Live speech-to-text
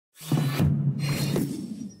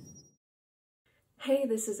Hey,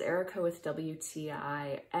 this is Erica with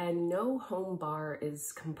WTI, and no home bar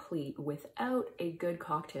is complete without a good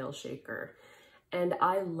cocktail shaker. And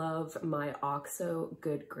I love my OXO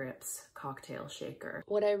Good Grips cocktail shaker.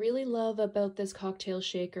 What I really love about this cocktail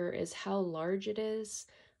shaker is how large it is.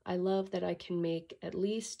 I love that I can make at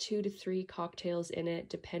least 2 to 3 cocktails in it,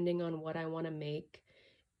 depending on what I want to make.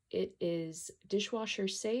 It is dishwasher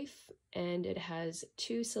safe, and it has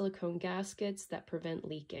 2 silicone gaskets that prevent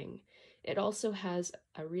leaking. It also has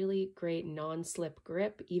a really great non-slip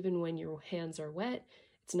grip. Even when your hands are wet,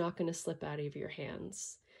 it's not going to slip out of your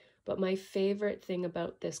hands. But my favorite thing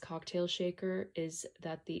about this cocktail shaker is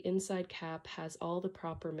that the inside cap has all the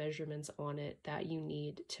proper measurements on it that you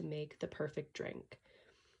need to make the perfect drink.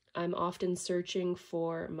 I'm often searching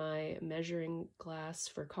for my measuring glass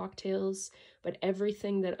for cocktails, but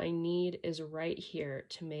everything that I need is right here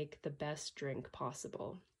to make the best drink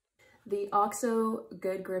possible. The OXO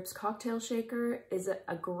Good Grips cocktail shaker is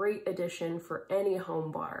a great addition for any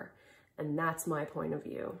home bar, and that's my point of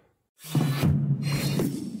view.